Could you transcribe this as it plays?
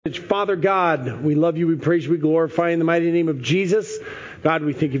Father God, we love you, we praise you, we glorify you in the mighty name of Jesus. God,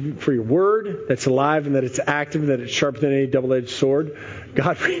 we thank you for your word that's alive and that it's active and that it's sharper than any double-edged sword.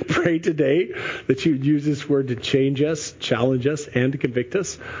 God, we pray today that you would use this word to change us, challenge us, and to convict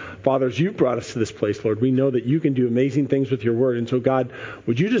us. Father, as you brought us to this place, Lord, we know that you can do amazing things with your word. And so, God,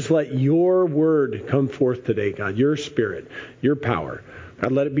 would you just let your word come forth today, God, your spirit, your power.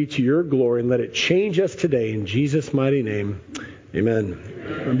 God, let it be to your glory and let it change us today in Jesus' mighty name. Amen.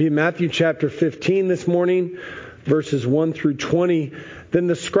 We'll be in Matthew chapter 15 this morning, verses 1 through 20. Then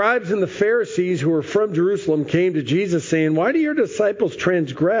the scribes and the Pharisees who were from Jerusalem came to Jesus saying, "Why do your disciples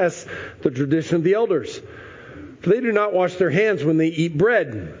transgress the tradition of the elders? For they do not wash their hands when they eat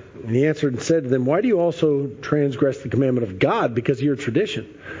bread." And he answered and said to them, "Why do you also transgress the commandment of God because of your tradition?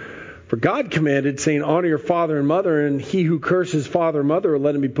 For God commanded, saying, 'Honor your father and mother, and he who curses father or mother,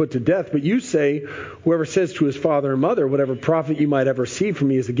 let him be put to death.' But you say, whoever says to his father or mother, 'Whatever profit you might have received from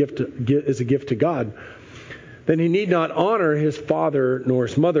me is a gift to God,' then he need not honor his father nor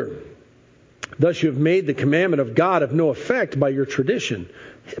his mother. Thus you have made the commandment of God of no effect by your tradition.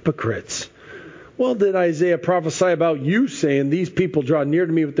 Hypocrites! Well did Isaiah prophesy about you, saying, 'These people draw near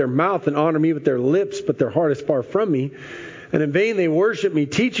to me with their mouth and honor me with their lips, but their heart is far from me. And in vain they worship me,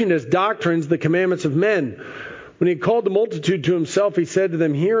 teaching as doctrines the commandments of men.' When he called the multitude to himself, he said to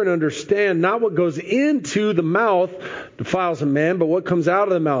them, 'Hear and understand, not what goes into the mouth defiles a man, but what comes out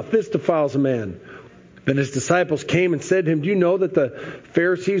of the mouth, this defiles a man.' Then his disciples came and said to him, 'Do you know that the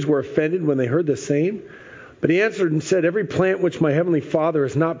Pharisees were offended when they heard this saying?' But he answered and said, 'Every plant which my heavenly Father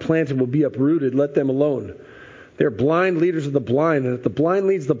has not planted will be uprooted. Let them alone. They are blind leaders of the blind, and if the blind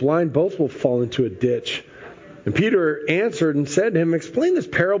leads the blind, both will fall into a ditch.' And Peter answered and said to him, 'Explain this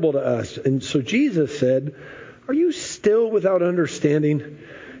parable to us.' And so Jesus said, 'Are you still without understanding?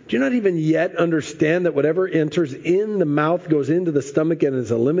 Do you not even yet understand that whatever enters in the mouth goes into the stomach and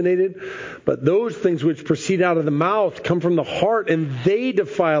is eliminated? But those things which proceed out of the mouth come from the heart, and they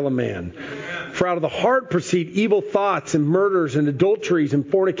defile a man. For out of the heart proceed evil thoughts and murders and adulteries and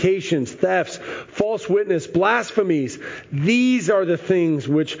fornications, thefts, false witness, blasphemies. These are the things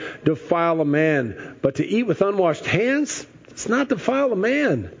which defile a man. But to eat with unwashed hands, it's not defile a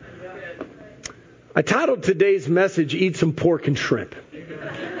man." I titled today's message, "Eat Some Pork and Shrimp."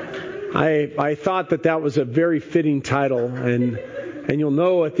 I thought that was a very fitting title, and you'll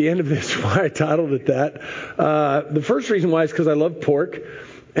know at the end of this why I titled it that. The first reason why is because I love pork,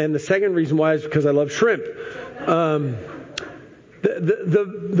 and the second reason why is because I love shrimp.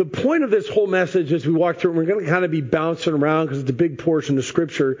 The point of this whole message as we walk through it, we're going to kind of be bouncing around because it's a big portion of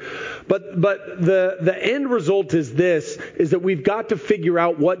Scripture. But the end result is this, is that we've got to figure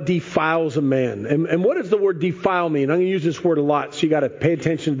out what defiles a man. And what does the word defile mean? I'm going to use this word a lot, so you got to pay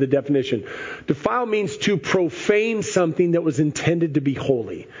attention to the definition. Defile means to profane something that was intended to be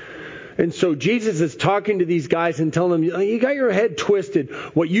holy. And so Jesus is talking to these guys and telling them, you got your head twisted.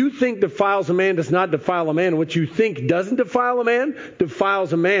 What you think defiles a man does not defile a man. What you think doesn't defile a man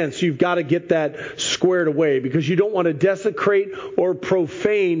defiles a man. So you've got to get that squared away because you don't want to desecrate or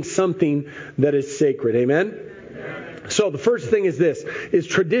profane something that is sacred. Amen? So the first thing is this, is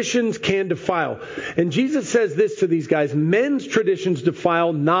traditions can defile. And Jesus says this to these guys, men's traditions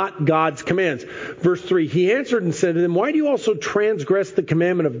defile, not God's commands. Verse 3, he answered and said to them, "Why do you also transgress the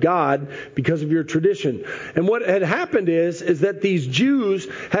commandment of God because of your tradition?" And what had happened is that these Jews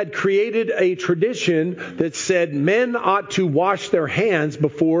had created a tradition that said men ought to wash their hands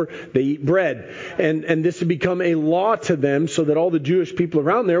before they eat bread. And this had become a law to them so that all the Jewish people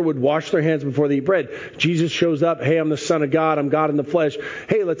around there would wash their hands before they eat bread. Jesus shows up, "Hey, I'm the Son of God. I'm God in the flesh.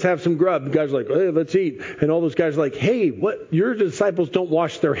 Hey, let's have some grub." The guys are like, "Hey, let's eat." And all those guys are like, "Hey, what? Your disciples don't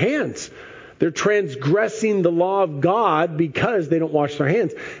wash their hands. They're transgressing the law of God because they don't wash their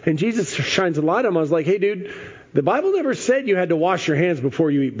hands." And Jesus shines a light on them. I was like, "Hey, dude, the Bible never said you had to wash your hands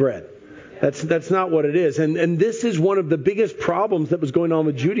before you eat bread. That's not what it is." And this is one of the biggest problems that was going on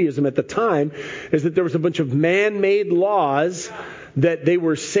with Judaism at the time, is that there was a bunch of man-made laws that they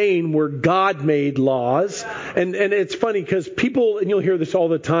were saying were God-made laws. And it's funny because people, and you'll hear this all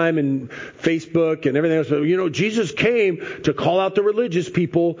the time in Facebook and everything else, but, Jesus came to call out the religious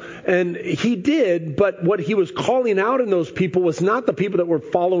people, and he did, but what he was calling out in those people was not the people that were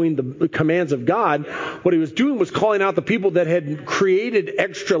following the commands of God. What he was doing was calling out the people that had created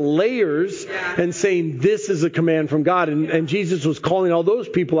extra layers and saying, this is a command from God. And Jesus was calling all those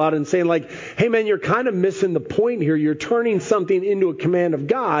people out and saying, like, hey man, you're kind of missing the point here. You're turning something into a command of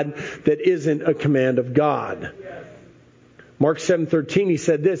God that isn't a command of God. Mark 7:13, he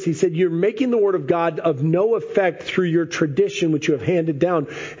said this. He said, you're making the word of God of no effect through your tradition, which you have handed down,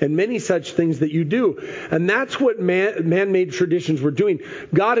 and many such things that you do. And that's what man-made traditions were doing.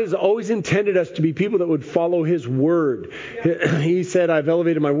 God has always intended us to be people that would follow his word. He said, I've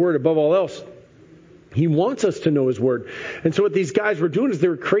elevated my word above all else. He wants us to know his word. And so what these guys were doing is they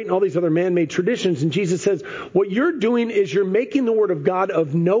were creating all these other man-made traditions. And Jesus says, what you're doing is you're making the word of God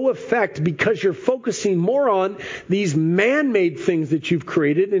of no effect because you're focusing more on these man-made things that you've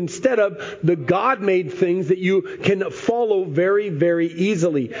created instead of the God-made things that you can follow very, very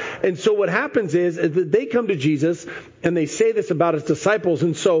easily. And so what happens is that they come to Jesus and they say this about his disciples.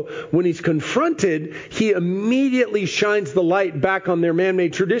 And so when he's confronted, he immediately shines the light back on their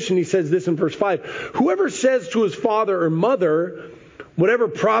man-made tradition. He says this in verse 5. Whoever says to his father or mother, whatever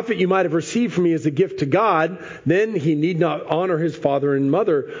profit you might have received from me is a gift to God, then he need not honor his father and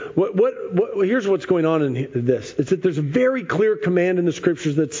mother. Here's what's going on in this. It's that there's a very clear command in the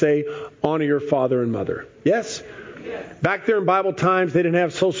scriptures that say, honor your father and mother. Yes? Back there in Bible times, they didn't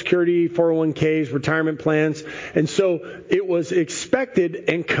have Social Security, 401ks, retirement plans. And so it was expected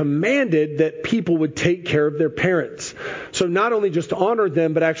and commanded that people would take care of their parents. So not only just honor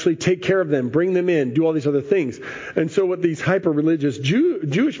them, but actually take care of them, bring them in, do all these other things. And so what these hyper-religious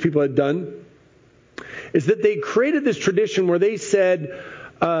Jewish people had done is that they created this tradition where they said,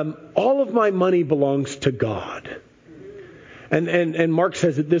 all of my money belongs to God. And Mark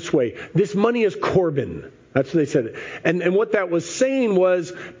says it this way, this money is Corban. That's what they said. And what that was saying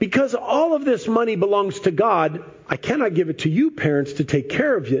was, because all of this money belongs to God, I cannot give it to you, parents, to take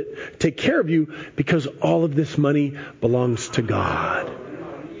care of you, because all of this money belongs to God.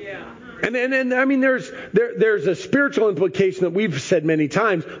 And I mean, there's a spiritual implication that we've said many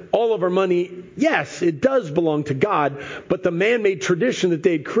times. All of our money, yes, it does belong to God. But the man-made tradition that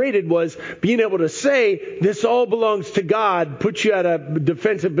they had created was being able to say, this all belongs to God, put you at a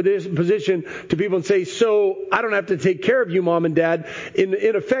defensive position to people and say, so I don't have to take care of you, mom and dad. In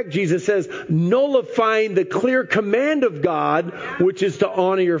effect, Jesus says, nullifying the clear command of God, which is to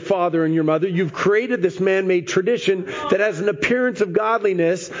honor your father and your mother. You've created this man-made tradition that has an appearance of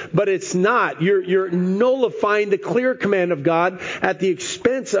godliness, but it's not. You're nullifying the clear command of God at the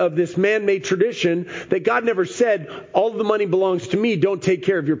expense of this man-made tradition that God never said, all the money belongs to me, don't take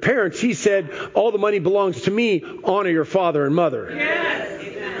care of your parents. He said, all the money belongs to me, honor your father and mother.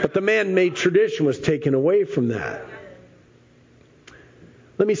 Yes. But the man-made tradition was taken away from that.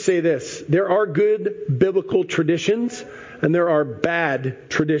 Let me say this. There are good biblical traditions and there are bad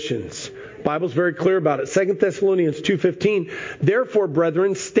traditions. The Bible's very clear about it. 2 Thessalonians 2:15. Therefore,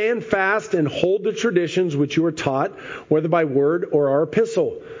 brethren, stand fast and hold the traditions which you were taught, whether by word or our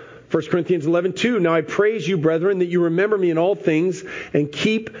epistle. 1 Corinthians 11:2. Now I praise you, brethren, that you remember me in all things and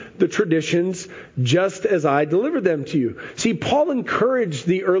keep the traditions just as I delivered them to you. See, Paul encouraged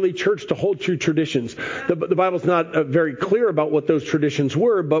the early church to hold true traditions. The Bible's not very clear about what those traditions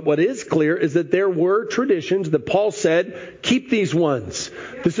were, but what is clear is that there were traditions that Paul said, keep these ones.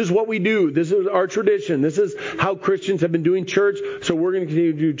 This is what we do. This is our tradition. This is how Christians have been doing church, so we're going to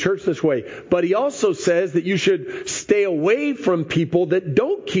continue to do church this way. But he also says that you should stay away from people that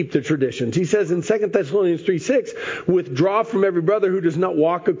don't keep the traditions. He says in 2 Thessalonians 3:6, withdraw from every brother who does not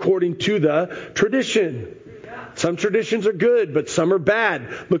walk according to the tradition. Some traditions are good, but some are bad.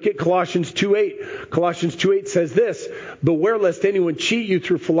 Look at Colossians 2:8. Colossians 2:8 says this, beware lest anyone cheat you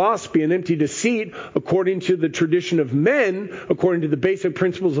through philosophy and empty deceit, according to the tradition of men, according to the basic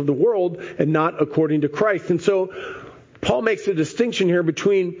principles of the world, and not according to Christ. And so Paul makes a distinction here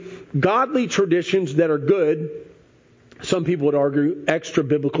between godly traditions that are good. Some people would argue extra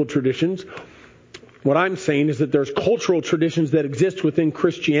biblical traditions. What I'm saying is that there's cultural traditions that exist within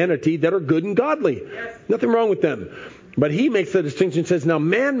Christianity that are good and godly. Yes. Nothing wrong with them. But he makes the distinction and says, now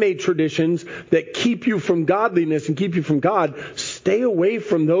man-made traditions that keep you from godliness and keep you from God, stay away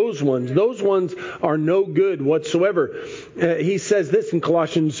from those ones. Those ones are no good whatsoever. He says this in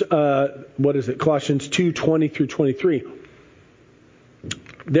Colossians, Colossians 2:20 through 23.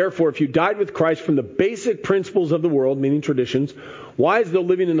 Therefore, if you died with Christ from the basic principles of the world, meaning traditions, why, as though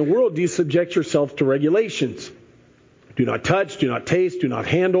living in the world, do you subject yourself to regulations? Do not touch, do not taste, do not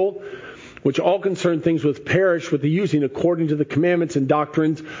handle, which all concern things which perish with the using according to the commandments and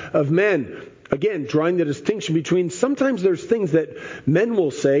doctrines of men. Again, drawing the distinction between, sometimes there's things that men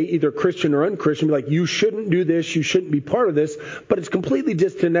will say, either Christian or unchristian, like, you shouldn't do this, you shouldn't be part of this, but it's completely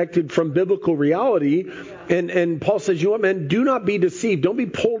disconnected from biblical reality. And Paul says, you know what, man, do not be deceived. Don't be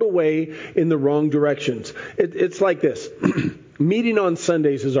pulled away in the wrong directions. It's like this. Meeting on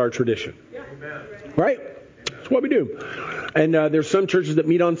Sundays is our tradition. Right? That's what we do. And there's some churches that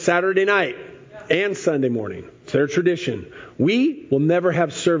meet on Saturday night and Sunday morning. It's their tradition. We will never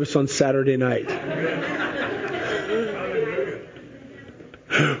have service on Saturday night.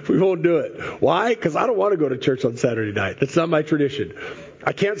 We won't do it. Why? Because I don't want to go to church on Saturday night. That's not my tradition.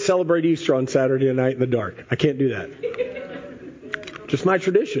 I can't celebrate Easter on Saturday night in the dark. I can't do that. Just my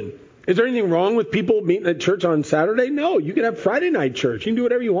tradition. Is there anything wrong with people meeting at church on Saturday? No. You can have Friday night church. You can do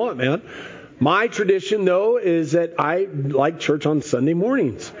whatever you want, man. My tradition, though, is that I like church on Sunday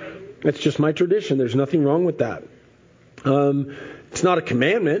mornings. That's just my tradition. There's nothing wrong with that. It's not a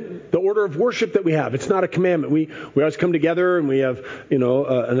commandment. The order of worship that we have, it's not a commandment. We always come together and we have,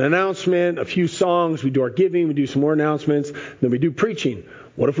 an announcement, a few songs. We do our giving. We do some more announcements. Then we do preaching.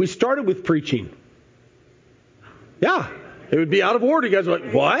 What if we started with preaching? Yeah, it would be out of order. You guys are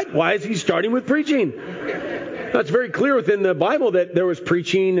like, what? Why is he starting with preaching? That's very clear within the Bible that there was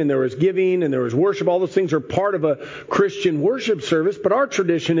preaching and there was giving and there was worship. All those things are part of a Christian worship service. But our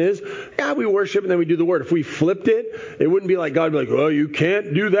tradition is, we worship and then we do the word. If we flipped it, it wouldn't be like God would be like, well, you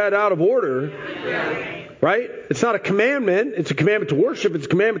can't do that out of order. Right? It's not a commandment. It's a commandment to worship. It's a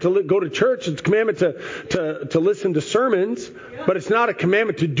commandment to go to church. It's a commandment to listen to sermons. But it's not a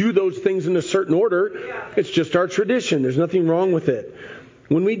commandment to do those things in a certain order. It's just our tradition. There's nothing wrong with it.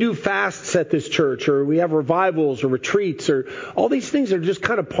 When we do fasts at this church, or we have revivals or retreats, or all these things are just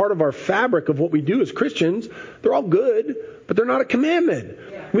kind of part of our fabric of what we do as Christians. They're all good, but they're not a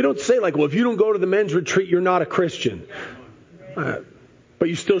commandment. We don't say like, well, if you don't go to the men's retreat, you're not a Christian. But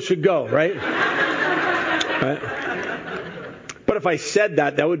you still should go, right? But if I said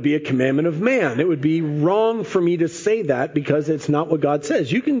that, that would be a commandment of man. It would be wrong for me to say that because it's not what God says.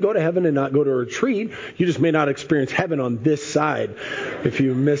 You can go to heaven and not go to a retreat. You just may not experience heaven on this side if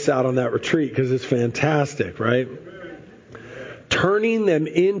you miss out on that retreat because it's fantastic, right? Turning them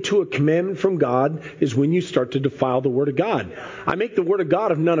into a commandment from God is when you start to defile the Word of God. I make the Word of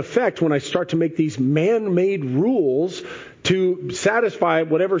God of none effect when I start to make these man-made rules to satisfy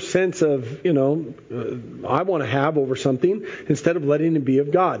whatever sense of, I want to have over something instead of letting it be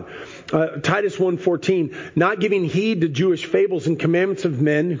of God. Titus 1:14, not giving heed to Jewish fables and commandments of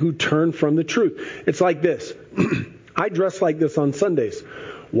men who turn from the truth. It's like this. I dress like this on Sundays.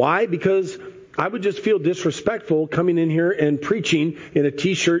 Why? Because I would just feel disrespectful coming in here and preaching in a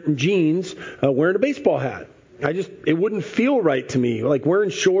t-shirt and jeans, wearing a baseball hat. It wouldn't feel right to me. Like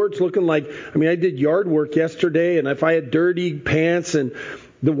wearing shorts, looking like, I did yard work yesterday, and if I had dirty pants, and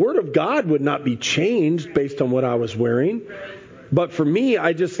the Word of God would not be changed based on what I was wearing. But for me,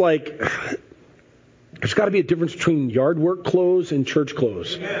 there's got to be a difference between yard work clothes and church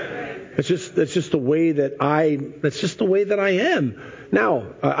clothes. That's just the way that I am. Now,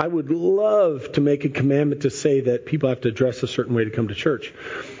 I would love to make a commandment to say that people have to dress a certain way to come to church.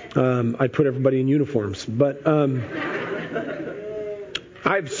 I'd put everybody in uniforms. But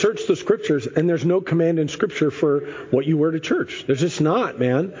I've searched the scriptures, and there's no command in scripture for what you wear to church. There's just not,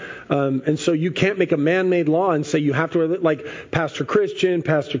 man. And so you can't make a man-made law and say you have to wear, like Pastor Christian,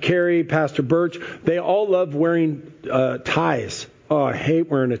 Pastor Carey, Pastor Birch. They all love wearing ties. Oh, I hate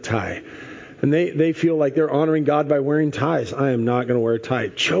wearing a tie. And they feel like they're honoring God by wearing ties. I am not going to wear a tie.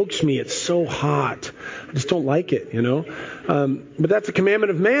 It chokes me. It's so hot. I just don't like it, But that's a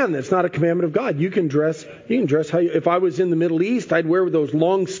commandment of man. That's not a commandment of God. You can dress how you... If I was in the Middle East, I'd wear those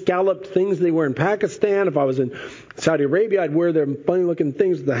long scalloped things they wear in Pakistan. If I was in Saudi Arabia, I'd wear their funny looking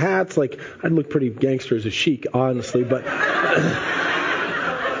things with the hats. Like, I'd look pretty gangster as a sheik, honestly. But...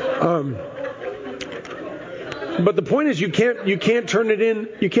 But the point is, you can't turn it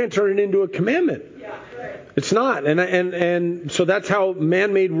into a commandment. It's not, and so that's how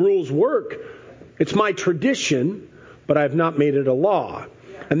man-made rules work. It's my tradition, but I've not made it a law.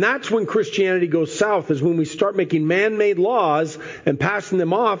 And that's when Christianity goes south, is when we start making man-made laws and passing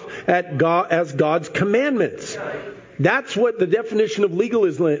them off as God's commandments. That's what the definition of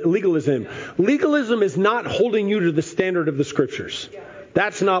legalism. Legalism is not holding you to the standard of the Scriptures.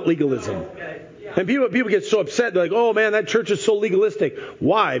 That's not legalism. And people get so upset. They're like, oh man, that church is so legalistic.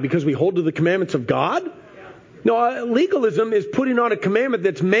 Why? Because we hold to the commandments of God? No, legalism is putting on a commandment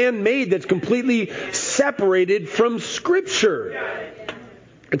that's man-made, that's completely separated from Scripture.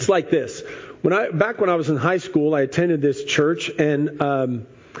 It's like this. Back when I was in high school, I attended this church, and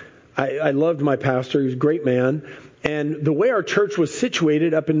I loved my pastor. He was a great man. And the way our church was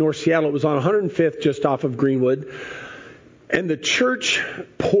situated up in North Seattle, it was on 105th, just off of Greenwood. And the church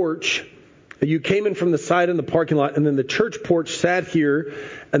porch, you came in from the side in the parking lot, and then the church porch sat here,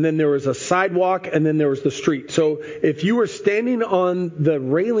 and then there was a sidewalk, and then there was the street. So if you were standing on the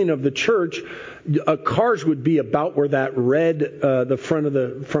railing of the church, cars would be about where that the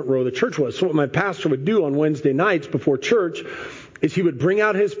front row of the church was. So what my pastor would do on Wednesday nights before church is he would bring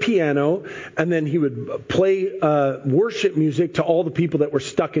out his piano and then he would play worship music to all the people that were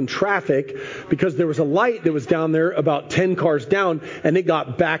stuck in traffic, because there was a light that was down there about 10 cars down and it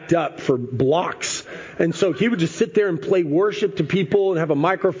got backed up for blocks. And so he would just sit there and play worship to people and have a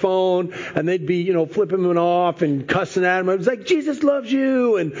microphone, and they'd be, flipping them off and cussing at him. It was like, Jesus loves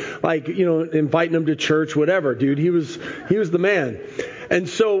you, and inviting them to church, whatever, dude. He was the man. And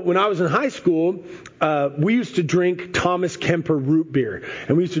so when I was in high school, we used to drink Thomas Kemper root beer.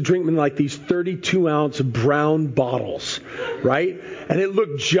 And we used to drink them in like these 32-ounce brown bottles, right? And it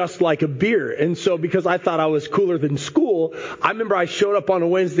looked just like a beer. And so because I thought I was cooler than school, I remember I showed up on a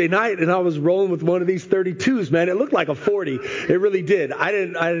Wednesday night and I was rolling with one of these 32s, man. It looked like a 40. It really did. I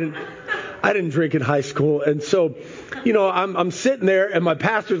didn't drink in high school. And so, I'm sitting there and my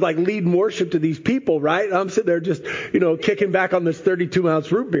pastor's like leading worship to these people, right? And I'm sitting there just, kicking back on this 32-ounce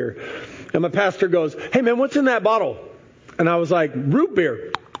root beer. And my pastor goes, "Hey man, what's in that bottle?" And I was like, "Root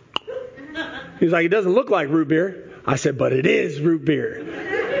beer." He's like, "It doesn't look like root beer." I said, "But it is root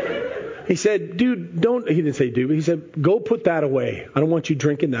beer." He said, "Dude, he didn't say dude, but he said, go put that away. I don't want you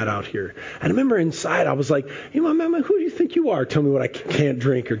drinking that out here." And I remember inside, I was like, man, who do you think you are? Tell me what I can't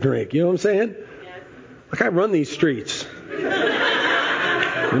drink or drink. You know what I'm saying? Like, I run these streets. If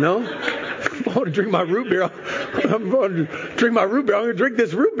I want to drink my root beer, I'm going to drink my root beer. I'm going to drink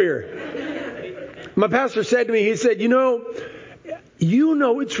this root beer. My pastor said to me, he said, it's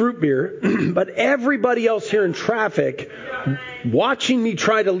root beer, but everybody else here in traffic watching me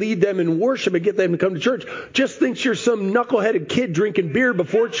try to lead them in worship and get them to come to church just thinks you're some knuckleheaded kid drinking beer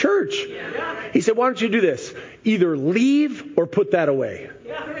before church. He said, "Why don't you do this? Either leave or put that away."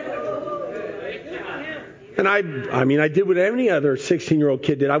 And I did what any other 16-year-old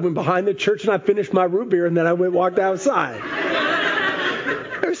kid did. I went behind the church and I finished my root beer, and then I walked outside.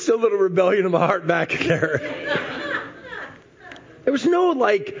 There's still a little rebellion in my heart back there. There was no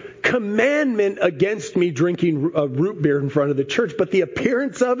commandment against me drinking root beer in front of the church, but the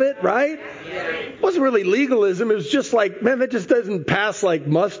appearance of it, right? It wasn't really legalism. It was just like, man, that just doesn't pass like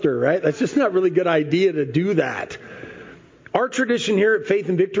muster, right? That's just not a really good idea to do that. Our tradition here at Faith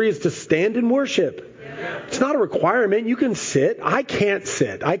and Victory is to stand and worship. It's not a requirement. You can sit. I can't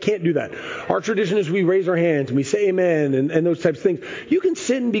sit. I can't do that. Our tradition is we raise our hands and we say amen and those types of things. You can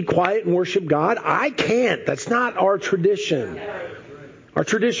sit and be quiet and worship God. I can't. That's not our tradition. Our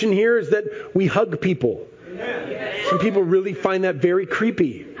tradition here is that we hug people. Some people really find that very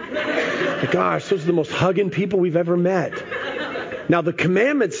creepy. Gosh, those are the most hugging people we've ever met. Now, the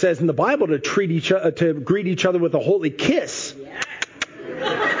commandment says in the Bible to greet each other with a holy kiss.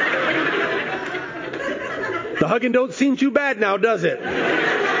 The hugging don't seem too bad now, does it?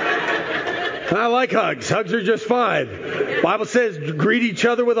 I like hugs. Hugs are just fine. The Bible says greet each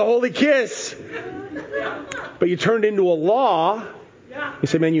other with a holy kiss. But you turned into a law. You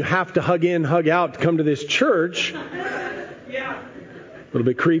say, man, you have to hug in, hug out to come to this church. A little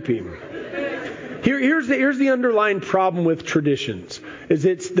bit creepy. Here's the underlying problem with traditions, is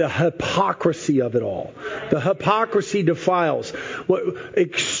it's the hypocrisy of it all. The hypocrisy defiles.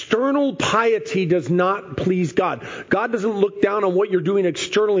 External piety does not please God. God doesn't look down on what you're doing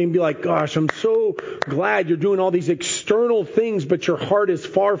externally and be like, gosh, I'm so glad you're doing all these external things, but your heart is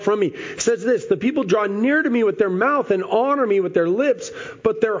far from me. It says this, the people draw near to me with their mouth and honor me with their lips,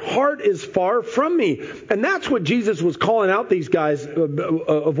 but their heart is far from me. And that's what Jesus was calling out these guys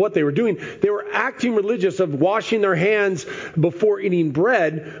of what they were doing. They were acting religious, of washing their hands before eating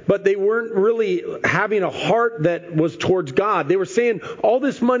bread, but they weren't really having a heart that was towards God. They were saying, all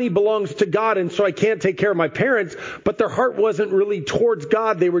this money belongs to God, and so I can't take care of my parents, but their heart wasn't really towards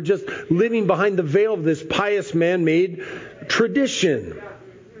God. They were just living behind the veil of this pious man-made tradition.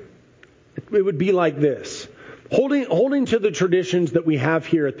 It would be like this. Holding to the traditions that we have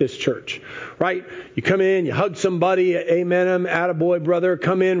here at this church, right? You come in, you hug somebody, amen them, attaboy, brother,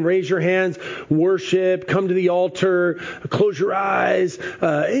 come in, raise your hands, worship, come to the altar, close your eyes,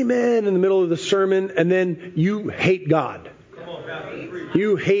 amen, in the middle of the sermon, and then you hate God.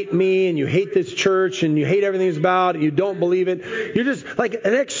 You hate me, and you hate this church, and you hate everything it's about, and you don't believe it. You're just like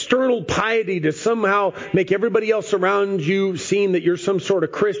an external piety to somehow make everybody else around you seem that you're some sort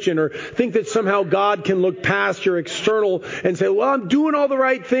of Christian, or think that somehow God can look past your external and say, well, I'm doing all the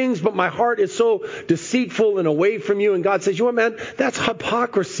right things, but my heart is so deceitful and away from you. And God says, you know what, man, that's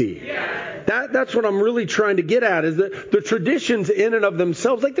hypocrisy. That's what I'm really trying to get at, is that the traditions in and of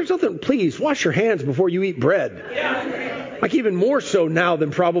themselves, like there's nothing, please wash your hands before you eat bread. Like even more so now than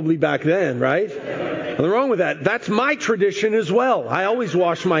probably back then, right? Nothing wrong with that. That's my tradition as well. I always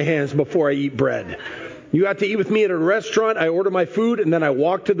wash my hands before I eat bread. You got to eat with me at a restaurant. I order my food, and then I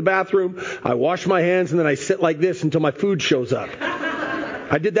walk to the bathroom. I wash my hands, and then I sit like this until my food shows up.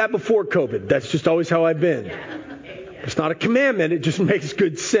 I did that before COVID. That's just always how I've been. It's not a commandment. It just makes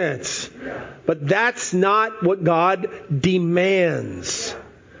good sense. But that's not what God demands.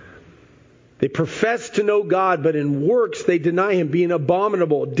 They profess to know God, but in works they deny Him, being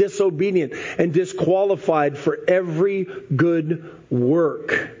abominable, disobedient, and disqualified for every good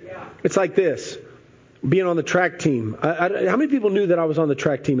work. It's like this. Being on the track team. How many people knew that I was on the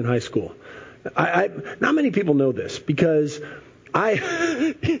track team in high school? Not many people know this because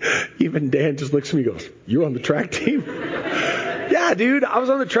even Dan just looks at me and goes, "You're on the track team?" Yeah, dude, I was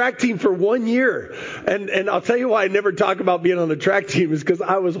on the track team for 1 year. And I'll tell you why I never talk about being on the track team is because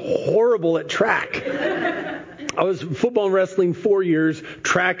I was horrible at track. I was football and wrestling 4 years,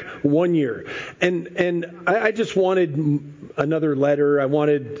 track 1 year. And I just wanted another letter. I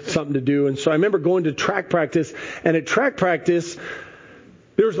wanted something to do. And so I remember going to track practice. And at track practice,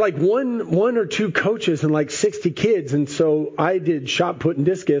 there was like one or two coaches and like 60 kids. And so I did shot put and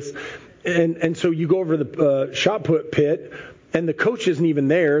discus. And so you go over to the shot put pit. And the coach isn't even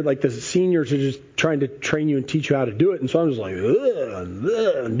there. Like the seniors are just trying to train you and teach you how to do it. And so I'm just like,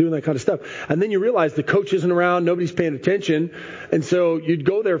 and doing that kind of stuff. And then you realize the coach isn't around. Nobody's paying attention. And so you'd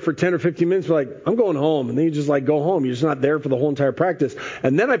go there for 10 or 15 minutes. Like, I'm going home. And then you just like go home. You're just not there for the whole entire practice.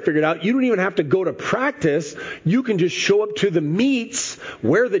 And then I figured out you don't even have to go to practice. You can just show up to the meets,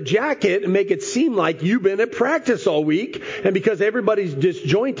 wear the jacket, and make it seem like you've been at practice all week. And because everybody's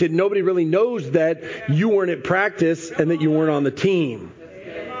disjointed, nobody really knows that you weren't at practice and that you weren't on the team.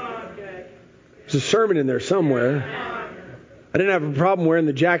 There's a sermon in there somewhere. I didn't have a problem wearing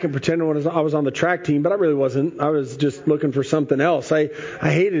the jacket and pretending I was on the track team, but I really wasn't. I was just looking for something else. I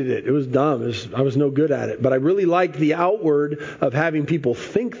hated it. It was dumb. I was no good at it. But I really liked the outward of having people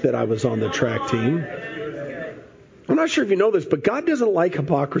think that I was on the track team. I'm not sure if you know this, but God doesn't like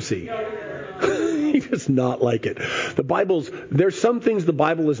hypocrisy. He does not like it. There's some things the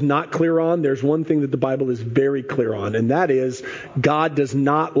Bible is not clear on. There's one thing that the Bible is very clear on, and that is God does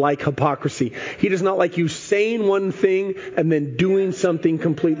not like hypocrisy. He does not like you saying one thing and then doing something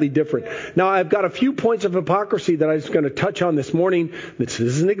completely different. Now, I've got a few points of hypocrisy that I'm just going to touch on this morning. This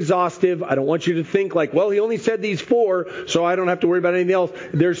isn't exhaustive. I don't want you to think like, well, he only said these 4, so I don't have to worry about anything else.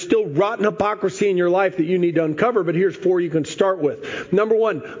 There's still rotten hypocrisy in your life that you need to uncover, but here's 4 you can start with. Number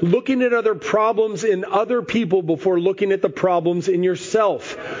 1, looking at other problems in other people before looking at the problems in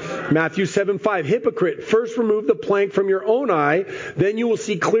yourself. Matthew 7:5, hypocrite, first remove the plank from your own eye, then you will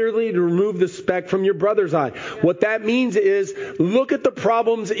see clearly to remove the speck from your brother's eye. What that means is look at the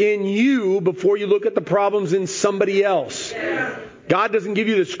problems in you before you look at the problems in somebody else. God doesn't give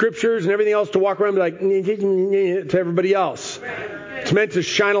you the scriptures and everything else to walk around and be like to everybody else. It's meant to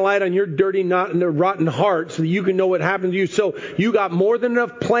shine a light on your dirty, rotten heart so that you can know what happened to you. So you got more than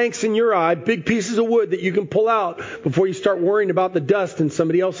enough planks in your eye, big pieces of wood that you can pull out before you start worrying about the dust in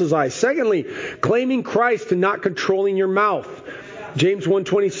somebody else's eye. Secondly, claiming Christ and not controlling your mouth. James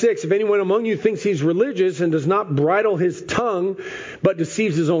 1:26, if anyone among you thinks he's religious and does not bridle his tongue but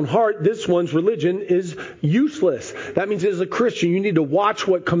deceives his own heart, this one's religion is useless. That means as a Christian, you need to watch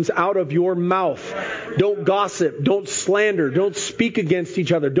what comes out of your mouth. Don't gossip. Don't slander. Don't speak against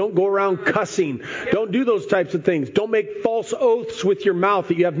each other. Don't go around cussing. Don't do those types of things. Don't make false oaths with your mouth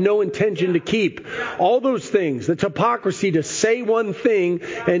that you have no intention to keep. All those things. That's hypocrisy to say one thing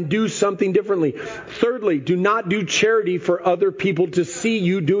and do something differently. Thirdly, do not do charity for other people to see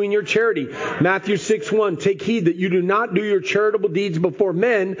you doing your charity. Matthew 6:1, take heed that you do not do your charitable deeds before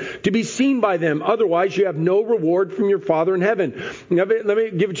men to be seen by them. Otherwise, you have no reward from your Father in heaven. Now, let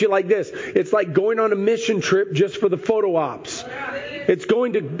me give it to you like this. It's like going on a mission trip just for the photo ops. It's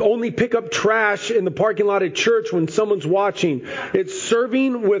going to only pick up trash in the parking lot at church when someone's watching. It's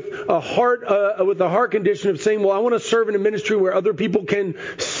serving with a heart condition of saying, well, I want to serve in a ministry where other people can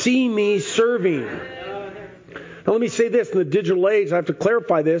see me serving. Now, let me say this. In the digital age, I have to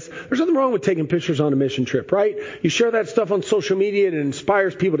clarify this. There's nothing wrong with taking pictures on a mission trip, right? You share that stuff on social media. It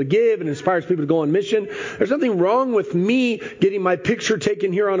inspires people to give. It inspires people to go on mission. There's nothing wrong with me getting my picture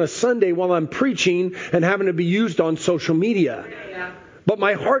taken here on a Sunday while I'm preaching and having to be used on social media. But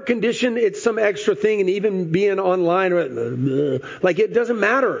my heart condition, it's some extra thing. And even being online, like it doesn't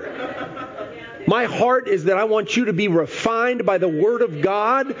matter. My heart is that I want you to be refined by the Word of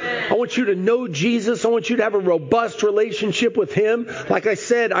God. I want you to know Jesus. I want you to have a robust relationship with Him. Like I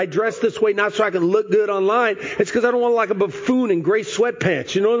said, I dress this way not so I can look good online. It's because I don't want to look like a buffoon in gray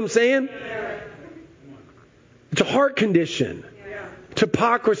sweatpants. You know what I'm saying? It's a heart condition. It's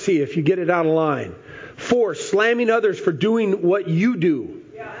hypocrisy if you get it out of line. 4, slamming others for doing what you do.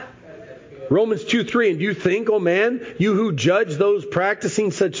 Romans 2:3, and do you think, oh man, you who judge those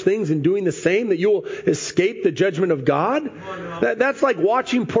practicing such things and doing the same, that you will escape the judgment of God? That's like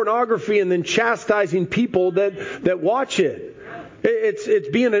watching pornography and then chastising people that watch it. It's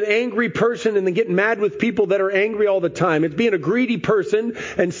being an angry person and then getting mad with people that are angry all the time. It's being a greedy person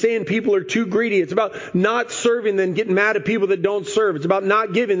and saying people are too greedy. It's about not serving and then getting mad at people that don't serve. It's about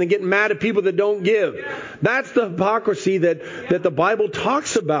not giving and getting mad at people that don't give. That's the hypocrisy that the Bible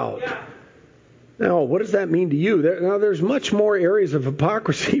talks about. Now, what does that mean to you? There's much more areas of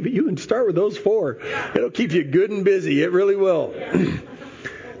hypocrisy, but you can start with those 4. It'll keep you good and busy. It really will.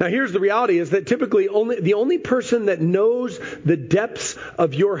 Now, here's the reality is that typically the only person that knows the depths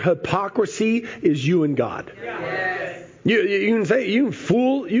of your hypocrisy is you and God. Yes. You can say you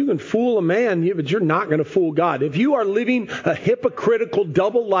can fool a man, but you're not going to fool God. If you are living a hypocritical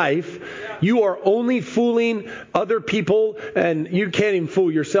double life, you are only fooling other people, and you can't even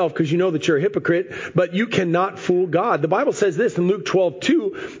fool yourself because you know that you're a hypocrite, but you cannot fool God. The Bible says this in Luke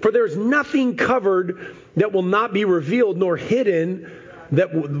 12:2, for there is nothing covered that will not be revealed, nor hidden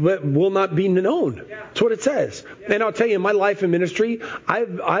that will not be known. That's what it says. And I'll tell you, in my life and ministry,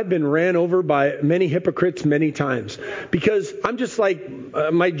 I've been ran over by many hypocrites many times. Because I'm just like,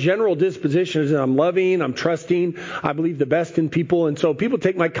 my general disposition is that I'm loving, I'm trusting, I believe the best in people. And so people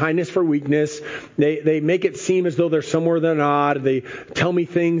take my kindness for weakness. They make it seem as though they're somewhere they're not. They tell me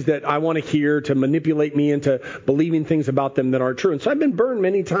things that I want to hear to manipulate me into believing things about them that aren't true. And so I've been burned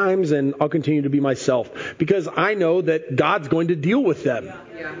many times, and I'll continue to be myself. Because I know that God's going to deal with them.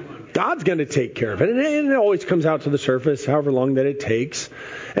 God's going to take care of it. And it always comes out to the surface, however long that it takes.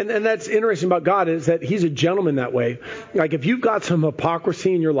 And that's interesting about God is that He's a gentleman that way. Like if you've got some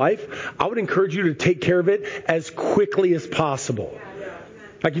hypocrisy in your life, I would encourage you to take care of it as quickly as possible.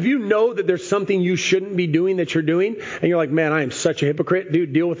 Like if you know that there's something you shouldn't be doing that you're doing, and you're like, man, I am such a hypocrite,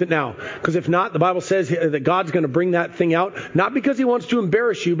 dude, deal with it now. Because if not, the Bible says that God's going to bring that thing out, not because He wants to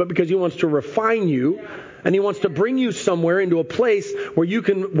embarrass you, but because He wants to refine you. And He wants to bring you somewhere into a place where you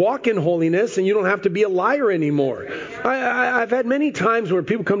can walk in holiness and you don't have to be a liar anymore. I've had many times where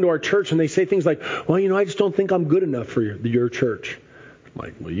people come to our church and they say things like, well, I just don't think I'm good enough for your church. I'm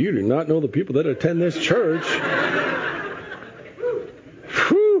like, well, you do not know the people that attend this church.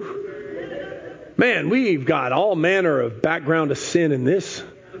 Whew. Man, we've got all manner of background of sin in this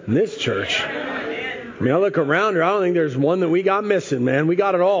church. I mean, I look around here, I don't think there's one that we got missing, man. We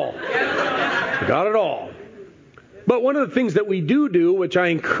got it all. We got it all. But one of the things that we do, which I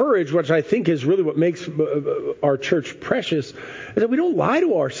encourage, which I think is really what makes our church precious, is that we don't lie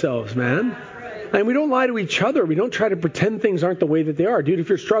to ourselves, man. And we don't lie to each other. We don't try to pretend things aren't the way that they are. Dude, if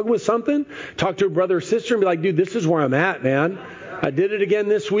you're struggling with something, talk to a brother or sister and be like, dude, this is where I'm at, man. I did it again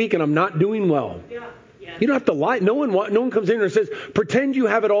this week and I'm not doing well. You don't have to lie. No one comes in here and says, pretend you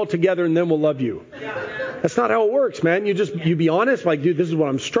have it all together and then we'll love you. That's not how it works, man. You be honest, like, dude, this is what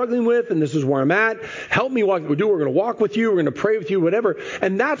I'm struggling with and this is where I'm at. Help me walk. We're going to walk with you. We're going to pray with you, whatever.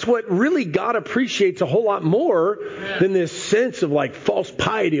 And that's what really God appreciates a whole lot more than this sense of like false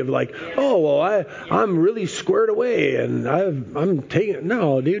piety of like, oh, well, I'm really squared away and I'm taking.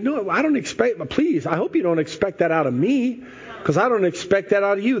 No, dude, no, I don't expect. Please, I hope you don't expect that out of me because I don't expect that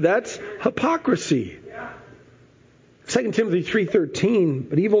out of you. That's hypocrisy. 2 Timothy 3:13,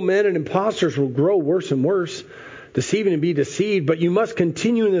 but evil men and impostors will grow worse and worse, deceiving and be deceived. But you must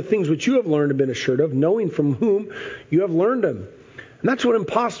continue in the things which you have learned and been assured of, knowing from whom you have learned them. And that's what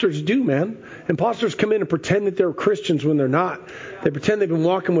imposters do, man. Imposters come in and pretend that they're Christians when they're not. They pretend they've been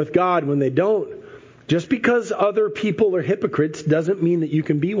walking with God when they don't. Just because other people are hypocrites doesn't mean that you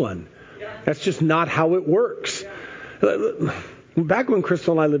can be one. That's just not how it works. Back when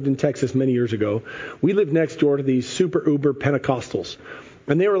Crystal and I lived in Texas many years ago, we lived next door to these super uber Pentecostals.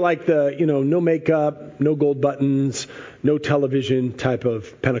 And they were like the, no makeup, no gold buttons, no television type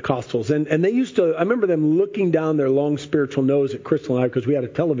of Pentecostals. And they used to, I remember them looking down their long spiritual nose at Crystal and I because we had a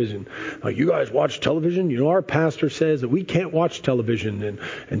television. Like, you guys watch television? Our pastor says that we can't watch television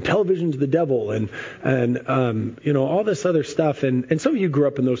and television's the devil and all this other stuff. And some of you grew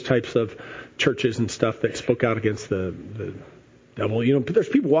up in those types of churches and stuff that spoke out against the devil. There's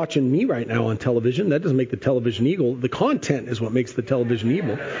people watching me right now on television. That doesn't make the television evil. The content is what makes the television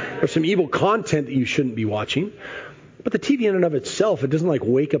evil. There's some evil content that you shouldn't be watching. But the TV in and of itself, it doesn't like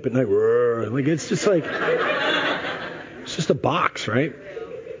wake up at night. Like it's just like, it's just a box, right?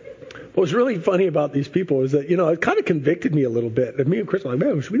 What was really funny about these people is that, it kind of convicted me a little bit. And me and Chris were like,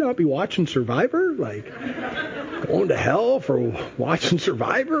 man, should we not be watching Survivor? Like, going to hell for watching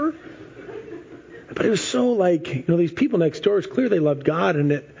Survivor? But it was so like, these people next door, it's clear they loved God.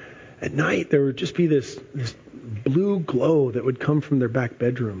 And at night, there would just be this blue glow that would come from their back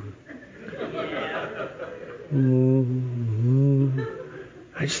bedroom. I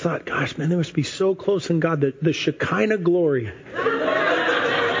just thought, gosh, man, they must be so close in God. The Shekinah glory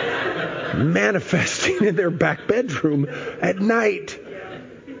manifesting in their back bedroom at night.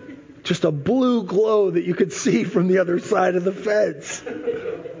 Just a blue glow that you could see from the other side of the fence.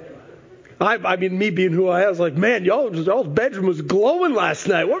 I mean, me being who I am, I was like, man, y'all's bedroom was glowing last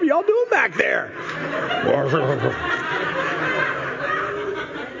night. What were y'all doing back there?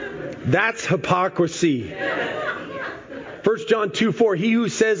 That's hypocrisy. 1 John 2:4, he who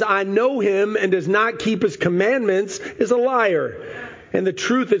says, I know him and does not keep his commandments is a liar. And the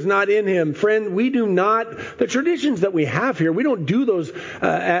truth is not in him. Friend, we do not, the traditions that we have here, we don't do those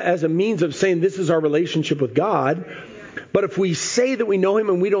as a means of saying this is our relationship with God. But if we say that we know him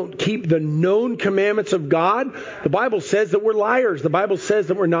and we don't keep the known commandments of God, the Bible says that we're liars. The Bible says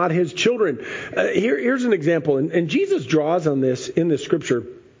that we're not his children. Here's an example. And Jesus draws on this in the scripture.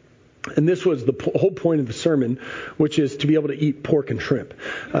 And this was the whole point of the sermon, which is to be able to eat pork and shrimp,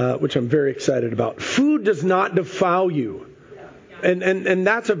 which I'm very excited about. Food does not defile you. And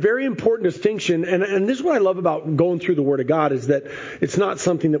that's a very important distinction. And this is what I love about going through the Word of God is that it's not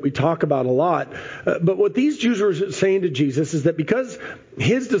something that we talk about a lot. But what these Jews were saying to Jesus is that because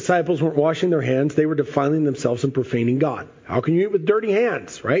his disciples weren't washing their hands, they were defiling themselves and profaning God. How can you eat with dirty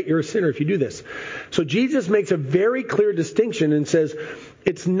hands, right? You're a sinner if you do this. So Jesus makes a very clear distinction and says,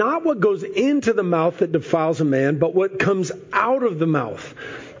 it's not what goes into the mouth that defiles a man, but what comes out of the mouth.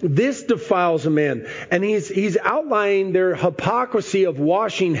 This defiles a man. And he's outlining their hypocrisy of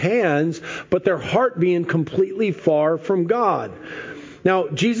washing hands, but their heart being completely far from God. Now,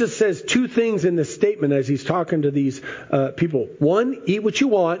 Jesus says two things in this statement as he's talking to these people. One, eat what you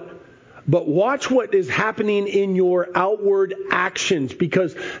want. But watch what is happening in your outward actions,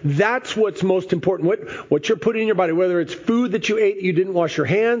 because that's what's most important. What you're putting in your body, whether it's food that you ate, you didn't wash your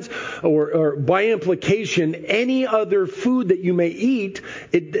hands, or by implication, any other food that you may eat,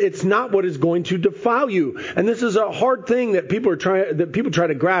 it's not what is going to defile you. And this is a hard thing that people try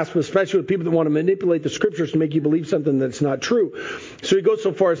to grasp, especially with people that want to manipulate the scriptures to make you believe something that's not true. So he goes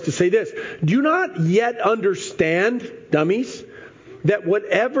so far as to say this: do you not yet understand, dummies? That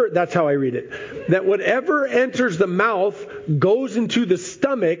whatever, that's how I read it, that whatever enters the mouth goes into the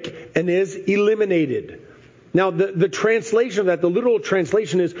stomach and is eliminated. Now, the translation of that, the literal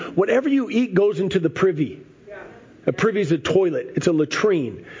translation is, whatever you eat goes into the privy. A privy is a toilet. It's a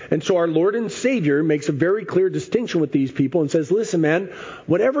latrine. And so our Lord and Savior makes a very clear distinction with these people and says, listen, man,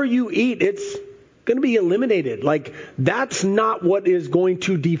 whatever you eat, it's going to be eliminated. Like, that's not what is going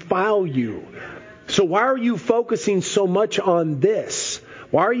to defile you. So why are you focusing so much on this?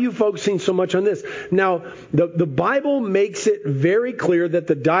 Why are you focusing so much on this? Now, the Bible makes it very clear that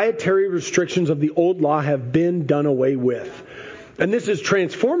the dietary restrictions of the old law have been done away with. And this is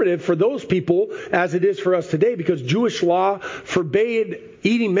transformative for those people as it is for us today, because Jewish law forbade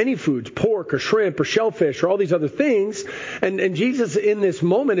eating many foods, pork or shrimp or shellfish or all these other things. And Jesus in this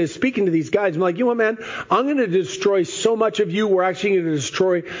moment is speaking to these guys. I'm like, you know what, man? I'm going to destroy so much of you. We're actually going to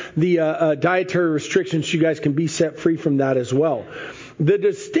destroy the dietary restrictions so you guys can be set free from that as well. The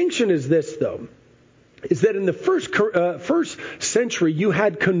distinction is this, though, is that in the first century, you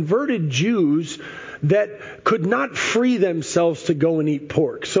had converted Jews that could not free themselves to go and eat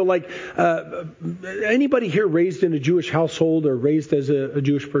pork. So like, anybody here raised in a Jewish household or raised as a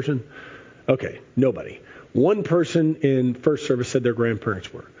Jewish person? Okay, nobody. One person in first service said their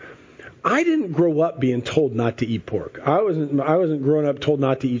grandparents were. I didn't grow up being told not to eat pork. I wasn't growing up told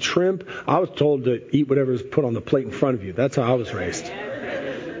not to eat shrimp. I was told to eat whatever was put on the plate in front of you. That's how I was raised.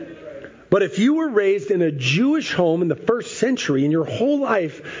 But if you were raised in a Jewish home in the first century and your whole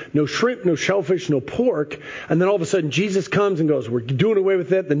life, no shrimp, no shellfish, no pork, and then all of a sudden Jesus comes and goes, we're doing away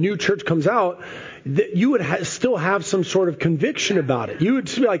with it, the new church comes out, you would still have some sort of conviction about it. You would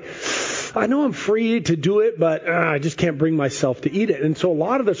just be like, I know I'm free to do it, but I just can't bring myself to eat it. And so a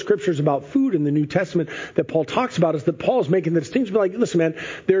lot of the scriptures about food in the New Testament that Paul talks about is that Paul's making the distinction. Like, listen, man,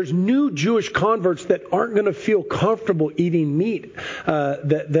 there's new Jewish converts that aren't going to feel comfortable eating meat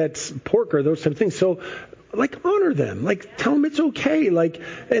that's pork or those type of things. So, like, honor them. Like, tell them it's okay. Like,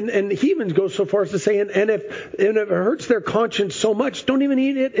 and he even goes so far as to say, and if it hurts their conscience so much, don't even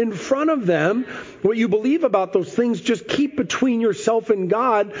eat it in front of them. What you believe about those things, just keep between yourself and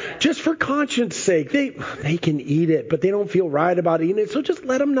God, just for conscience sake. They can eat it, but they don't feel right about eating it. So just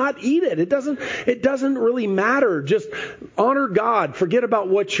let them not eat it. It doesn't really matter. Just honor God. Forget about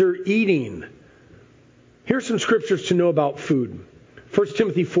what you're eating. Here's some scriptures to know about food. 1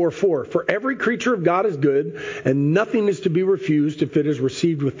 Timothy 4:4, for every creature of God is good, and nothing is to be refused if it is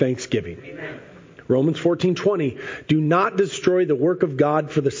received with thanksgiving. Amen. Romans 14:20, do not destroy the work of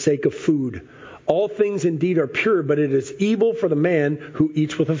God for the sake of food. all things indeed are pure, but it is evil for the man who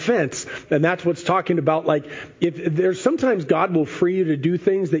eats with offense. And that's what's talking about. Like, if there's sometimes God will free you to do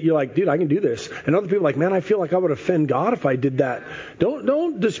things that you're like, dude, I can do this. And other people are like, man, I feel like I would offend God if I did that.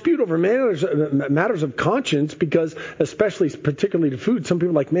 Don't dispute over matters of conscience, because especially particularly to food, some people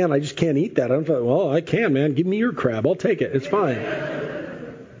are like, man, I just can't eat that. I'm like, well, I can, man. Give me your crab. I'll take it. It's fine.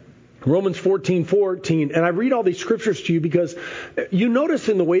 Romans 14:14, and I read all these scriptures to you because you notice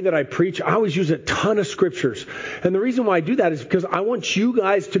in the way that I preach, I always use a ton of scriptures. And the reason why I do that is because I want you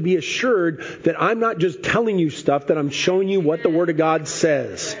guys to be assured that I'm not just telling you stuff, that I'm showing you what the Word of God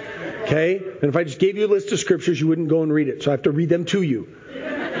says. Okay? And if I just gave you a list of scriptures, you wouldn't go and read it. So I have to read them to you.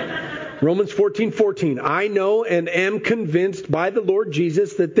 Romans 14:14, I know and am convinced by the Lord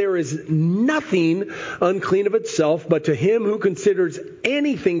Jesus that there is nothing unclean of itself, but to him who considers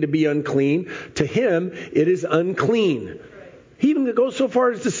anything to be unclean, to him it is unclean. He even goes so far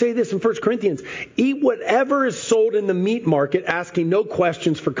as to say this in 1 Corinthians, eat whatever is sold in the meat market, asking no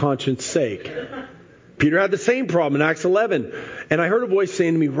questions for conscience sake. Peter had the same problem in Acts 11. And I heard a voice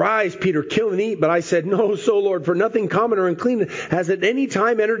saying to me, rise, Peter, kill and eat. But I said, no, so Lord, for nothing common or unclean has at any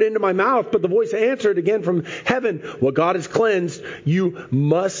time entered into my mouth. But the voice answered again from heaven, what God has cleansed, you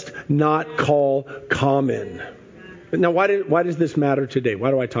must not call common. Now, why does this matter today?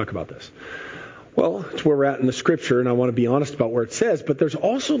 Why do I talk about this? Well, it's where we're at in the scripture, and I want to be honest about where it says. But there's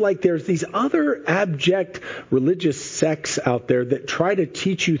also there's these other abject religious sects out there that try to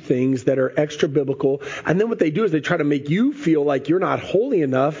teach you things that are extra biblical. And then what they do is they try to make you feel like you're not holy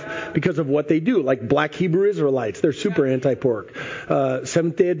enough because of what they do. Like black Hebrew Israelites, they're super anti-pork.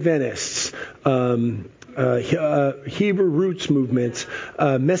 Seventh-day Adventists, Hebrew roots movements,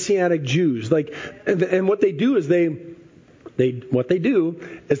 Messianic Jews. And what they do is they make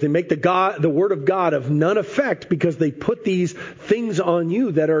the Word of God of none effect, because they put these things on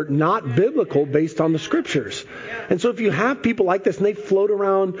you that are not biblical based on the Scriptures. And so if you have people like this and they float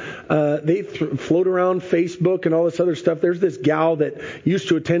around Facebook and all this other stuff. There's this gal that used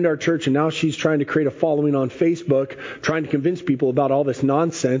to attend our church, and now she's trying to create a following on Facebook, trying to convince people about all this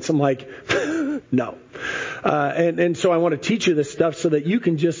nonsense. I'm like, no. And so I want to teach you this stuff so that you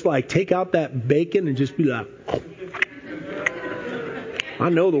can just take out that bacon and just be like, I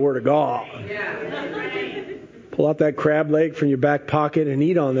know the Word of God. Pull out that crab leg from your back pocket and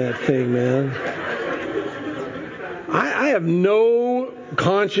eat on that thing, man. I have no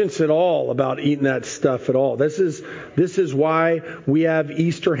conscience at all about eating that stuff at all. This is why we have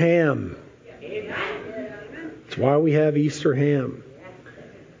Easter ham. It's why we have Easter ham.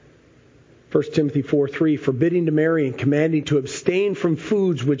 1 Timothy 4:3, forbidding to marry and commanding to abstain from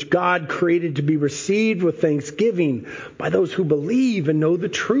foods which God created to be received with thanksgiving by those who believe and know the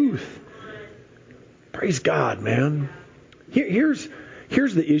truth. Praise God, man. Here's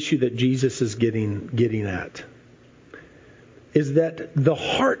the issue that Jesus is getting at. Is that the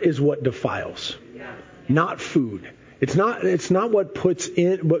heart is what defiles, not food. It's not what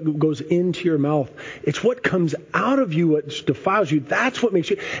goes into your mouth. It's what comes out of you what defiles you. That's what makes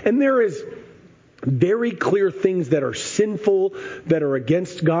you. And there is very clear things that are sinful, that are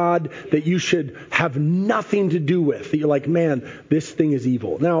against God, that you should have nothing to do with. That you're like, man, this thing is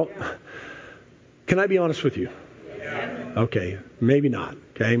evil. Now, can I be honest with you? Okay, maybe not.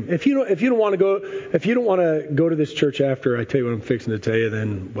 Okay, if you don't want to go to this church after I tell you what I'm fixing to tell you,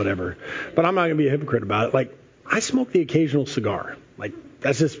 then whatever. But I'm not going to be a hypocrite about it. I smoke the occasional cigar.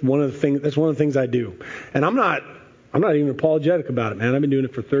 That's just one of the things. That's one of the things I do, and I'm not even apologetic about it, man. I've been doing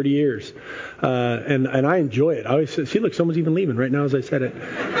it for 30 years, and I enjoy it. I always see, look, someone's even leaving right now as I said it,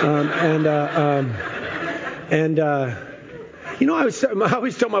 I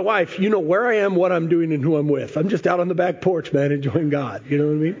always tell my wife, where I am, what I'm doing, and who I'm with. I'm just out on the back porch, man, enjoying God. You know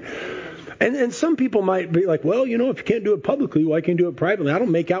what I mean? And some people might be like, well, if you can't do it publicly, why can't you do it privately? I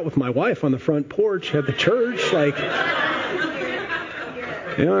don't make out with my wife on the front porch at the church.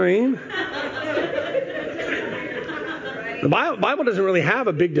 You know what I mean? The Bible doesn't really have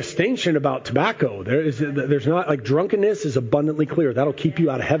a big distinction about tobacco. There's not, drunkenness is abundantly clear. That'll keep you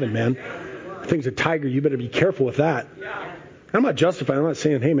out of heaven, man. The thing's a tiger. You better be careful with that. I'm not justifying. I'm not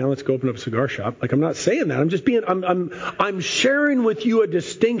saying, hey man, let's go open up a cigar shop. I'm not saying that. I'm just I'm sharing with you a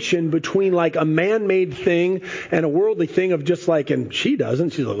distinction between a man-made thing and a worldly thing of just and she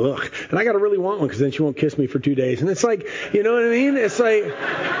doesn't. She's like, ugh. And I got to really want one because then she won't kiss me for 2 days. And it's you know what I mean? It's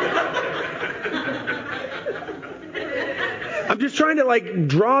I'm just trying to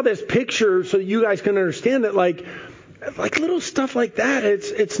draw this picture so you guys can understand that little stuff like that,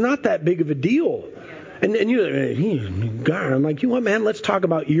 it's not that big of a deal. And God, I'm like, you know what, man? Let's talk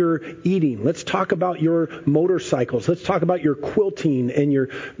about your eating. Let's talk about your motorcycles. Let's talk about your quilting and your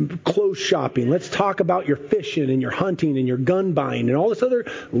clothes shopping. Let's talk about your fishing and your hunting and your gun buying and all this other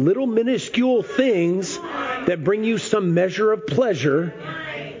little minuscule things that bring you some measure of pleasure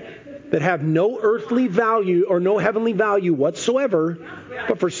that have no earthly value or no heavenly value whatsoever.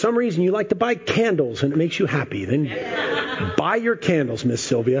 But for some reason you like to buy candles and it makes you happy. Then buy your candles, Miss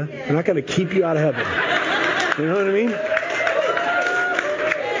Sylvia. They're not going to keep you out of heaven. You know what I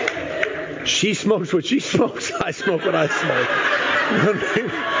mean? She smokes what she smokes. I smoke what I smoke. You know what I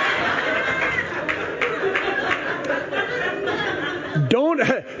mean? Don't,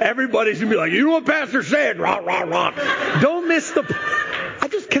 everybody's going to be like, you know what Pastor said? Rah, rah, rah. Don't miss the...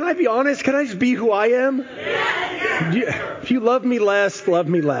 Can I be honest? Can I just be who I am? If you love me less, love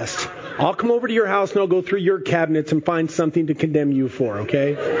me less. I'll come over to your house and I'll go through your cabinets and find something to condemn you for,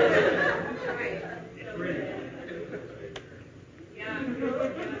 okay?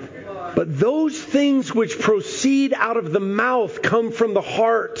 But those things which proceed out of the mouth come from the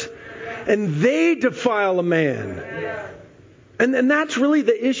heart, and they defile a man. And that's really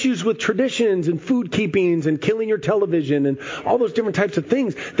the issues with traditions and food keepings and killing your television and all those different types of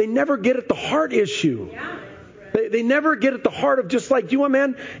things. They never get at the heart issue. They never get at the heart of just like, you know what,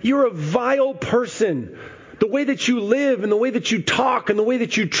 man? You're a vile person. The way that you live and the way that you talk and the way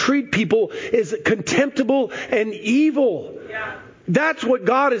that you treat people is contemptible and evil. That's what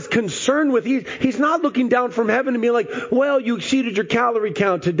God is concerned with. He's not looking down from heaven and being like, well, you exceeded your calorie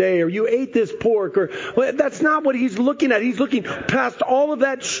count today, or you ate this pork, or well, that's not what he's looking at. He's looking past all of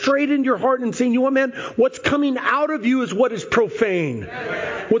that straight into your heart and saying, you know what, man? What's coming out of you is what is profane.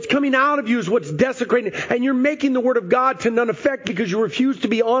 What's coming out of you is what's desecrating. And you're making the word of God to none effect because you refuse to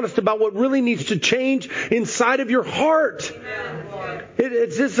be honest about what really needs to change inside of your heart.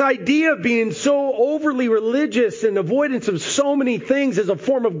 It's this idea of being so overly religious and avoidance of so many things as a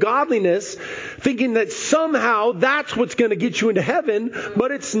form of godliness, thinking that somehow that's what's going to get you into heaven,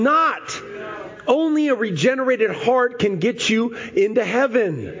 but it's not. Only a regenerated heart can get you into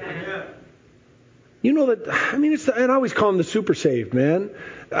heaven. You know that, I mean, and I always call them the super saved, man.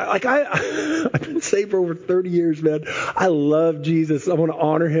 Like I've been saved for over 30 years, man. I love Jesus. I want to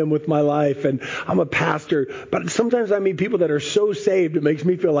honor him with my life, and I'm a pastor. But sometimes I meet people that are so saved, it makes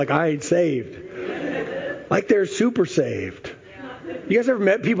me feel like I ain't saved. Like they're super saved. You guys ever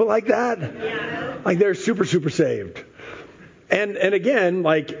met people like that? Yeah. Like they're super, super saved. And again,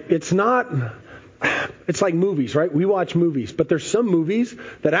 like it's like movies, right? We watch movies, but there's some movies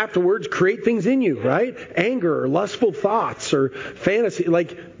that afterwards create things in you, right? Anger or lustful thoughts or fantasy,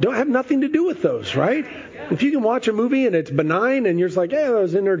 like don't have nothing to do with those, right? If you can watch a movie and it's benign and you're just like, yeah, I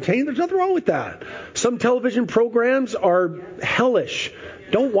was entertained, there's nothing wrong with that. Some television programs are hellish.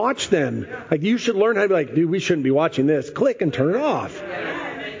 Don't watch them. Like you should learn how to be like, dude, we shouldn't be watching this. Click and turn it off.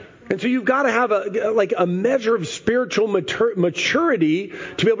 And so you've got to have a measure of spiritual maturity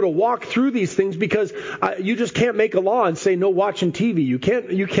to be able to walk through these things, because you just can't make a law and say no watching TV. You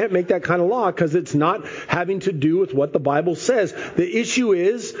can't make that kind of law because it's not having to do with what the Bible says. The issue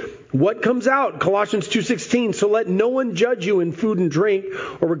is what comes out. Colossians 2:16. So let no one judge you in food and drink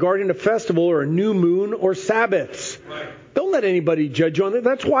or regarding a festival or a new moon or Sabbaths. Don't let anybody judge you on that.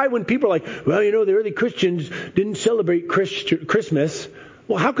 That's why when people are like, well, you know, the early Christians didn't celebrate Christmas.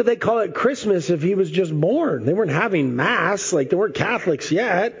 Well, how could they call it Christmas if he was just born? They weren't having Mass. Like, they weren't Catholics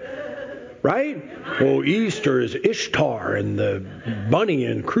yet. Right? Oh, Easter is Ishtar and the bunny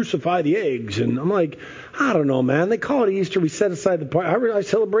and crucify the eggs. And I'm like, I don't know, man. They call it Easter. We set aside the part. I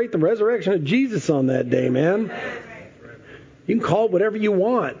celebrate the resurrection of Jesus on that day, man. You can call it whatever you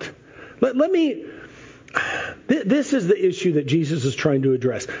want. This is the issue that Jesus is trying to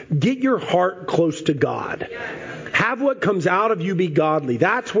address. Get your heart close to God. Have what comes out of you be godly.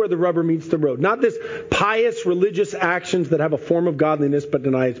 That's where the rubber meets the road. Not this pious religious actions that have a form of godliness but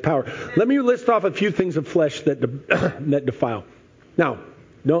deny its power. Let me list off a few things of flesh that that defile. Now,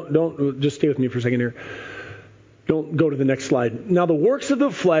 don't just stay with me for a second here. Don't go to the next slide. Now, the works of the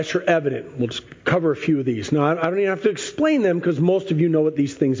flesh are evident. We'll just cover a few of these. Now, I don't even have to explain them because most of you know what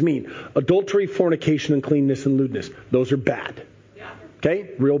these things mean. Adultery, fornication, uncleanness, and lewdness. Those are bad.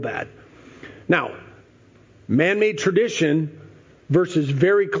 Okay? Real bad. Now, man-made tradition versus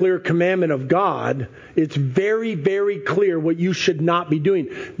very clear commandment of God, it's very, very clear what you should not be doing.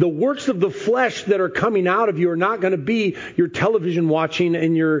 The works of the flesh that are coming out of you are not going to be your television watching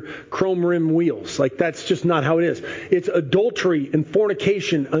and your chrome rim wheels. Like, that's just not how it is. It's adultery and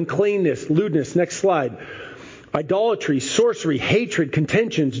fornication, uncleanness, lewdness. Next slide. idolatry, sorcery, hatred,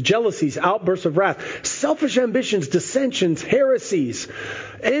 contentions, jealousies, outbursts of wrath, selfish ambitions, dissensions, heresies,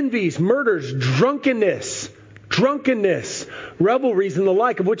 envies, murders, drunkenness, revelries, and the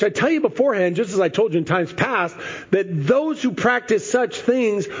like, of which I tell you beforehand, just as I told you in times past, that those who practice such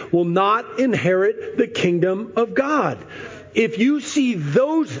things will not inherit the kingdom of God. If you see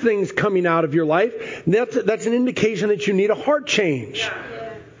those things coming out of your life, that's an indication that you need a heart change.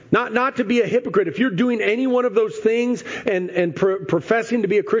 Not to be a hypocrite. If you're doing any one of those things and professing to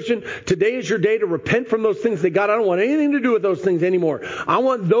be a Christian, today is your day to repent from those things. That God, I don't want anything to do with those things anymore. I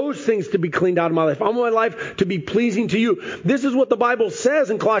want those things to be cleaned out of my life. I want my life to be pleasing to you. This is what the Bible says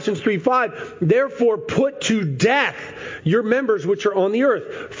in Colossians 3:5. Therefore put to death your members which are on the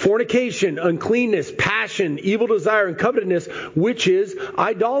earth. Fornication, uncleanness, passion, evil desire, and covetousness, which is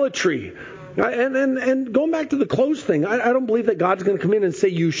idolatry. And going back to the clothes thing, I don't believe that God's going to come in and say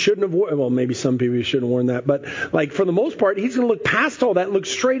you shouldn't have worn. Well, maybe some people you shouldn't have worn that, but like for the most part, He's going to look past all that and look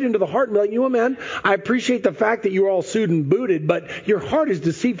straight into the heart and be like, you know what, man, I appreciate the fact that you're all suited and booted, but your heart is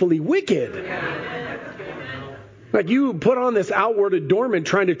deceitfully wicked. Like you put on this outward adornment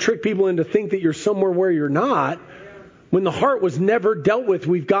trying to trick people into think that you're somewhere where you're not. When the heart was never dealt with,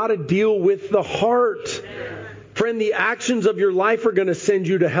 we've got to deal with the heart. Friend, the actions of your life are going to send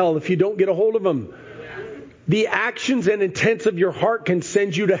you to hell if you don't get a hold of them. The actions and intents of your heart can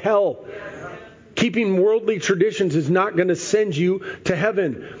send you to hell. Keeping worldly traditions is not going to send you to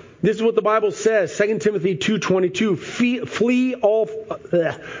heaven. This is what the Bible says, 2 Timothy 2:22.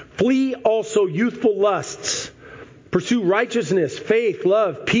 Flee also youthful lusts. Pursue righteousness, faith,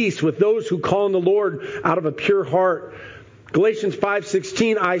 love, peace with those who call on the Lord out of a pure heart. Galatians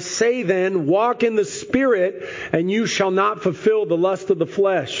 5:16, I say then, walk in the Spirit, and you shall not fulfill the lust of the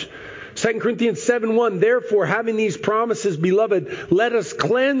flesh. 2 Corinthians 7:1, therefore, having these promises, beloved, let us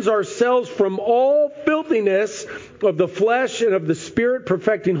cleanse ourselves from all filthiness of the flesh and of the Spirit,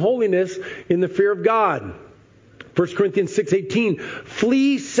 perfecting holiness in the fear of God. 1 Corinthians 6:18,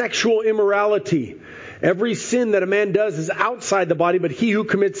 flee sexual immorality. Every sin that a man does is outside the body, but he who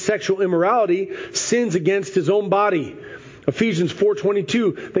commits sexual immorality sins against his own body. Ephesians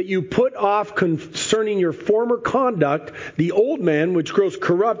 4:22, that you put off concerning your former conduct the old man which grows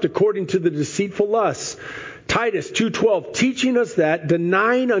corrupt according to the deceitful lusts. Titus 2:12, teaching us that,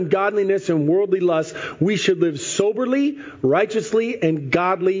 denying ungodliness and worldly lusts, we should live soberly, righteously, and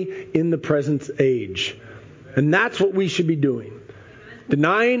godly in the present age. And that's what we should be doing.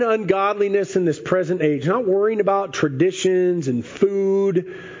 Denying ungodliness in this present age. Not worrying about traditions and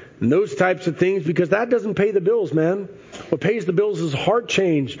food and those types of things, because that doesn't pay the bills, man. What pays the bills is heart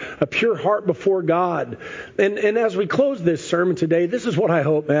change, a pure heart before God. And as we close this sermon today, this is what I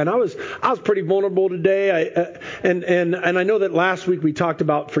hope, man. I was pretty vulnerable today. And I know that last week we talked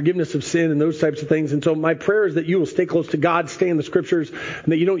about forgiveness of sin and those types of things. And so my prayer is that you will stay close to God, stay in the Scriptures,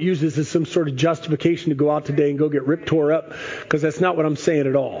 and that you don't use this as some sort of justification to go out today and go get ripped tore up, because that's not what I'm saying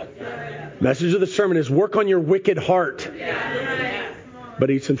at all. Message of the sermon is work on your wicked heart. But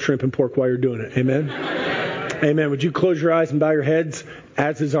eat some shrimp and pork while you're doing it. Amen? Amen. Would you close your eyes and bow your heads,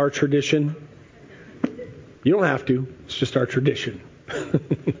 as is our tradition? You don't have to. It's just our tradition.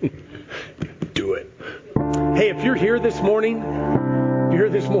 Do it. Hey, if you're here this morning,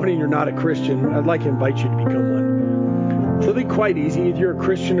 you're not a Christian, I'd like to invite you to become one. It's really quite easy. Either you're a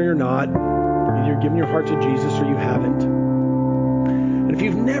Christian or you're not. Either you're giving your heart to Jesus or you haven't. And if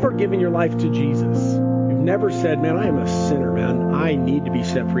you've never given your life to Jesus, never said, man, I am a sinner, man. I need to be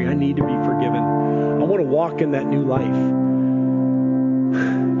set free. I need to be forgiven. I want to walk in that new life.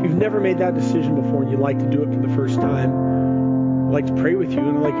 If you've never made that decision before and you'd like to do it for the first time, I'd like to pray with you,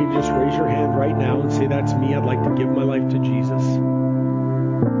 and I'd like you to just raise your hand right now and say, that's me. I'd like to give my life to Jesus. Is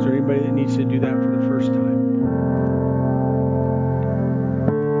there anybody that needs to do that for the first time?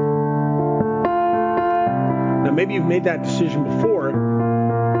 Now, maybe you've made that decision before.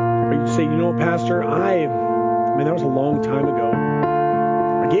 Or you'd say, you know, Pastor, that was a long time ago.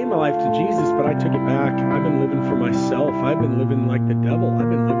 I gave my life to Jesus, but I took it back. I've been living for myself. I've been living like the devil.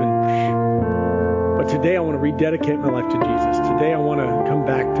 But today I want to rededicate my life to Jesus. Today I want to come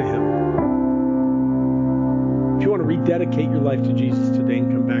back to Him. If you want to rededicate your life to Jesus today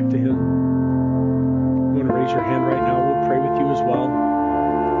and come back to Him, you want to raise your hand right now. We'll pray with you as well.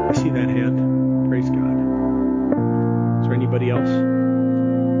 I see that hand. Praise God. Is there anybody else?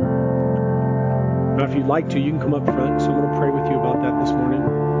 Now, if you'd like to, you can come up front. Someone will pray with you about that this morning.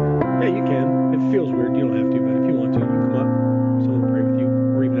 Yeah, you can. If it feels weird, you don't have to, but if you want to, you can come up. Someone will pray with you,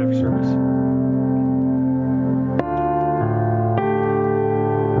 or even after service.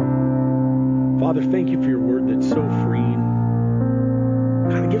 Father, thank you for your word that's so freeing.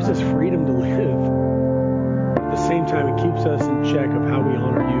 God, it gives us freedom to live. same time, it keeps us in check of how we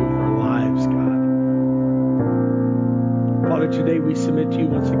honor you with our lives, God. Father, today we submit to you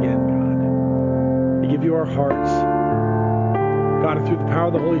once again, God. We give you our hearts. God, and through the power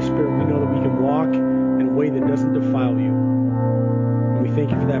of the Holy Spirit, we know that we can walk in a way that doesn't defile you. And we thank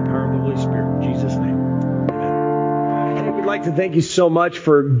you for that power of the Holy Spirit. In Jesus' name. We'd like to thank you so much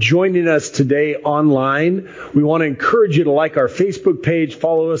for joining us today online. We want to encourage you to like our Facebook page,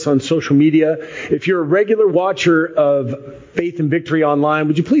 follow us on social media. If you're a regular watcher of Faith and Victory Online,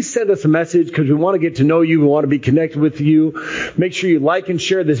 would you please send us a message because we want to get to know you. We want to be connected with you. Make sure you like and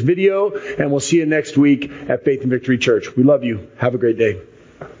share this video, and we'll see you next week at Faith and Victory Church. We love you. Have a great day.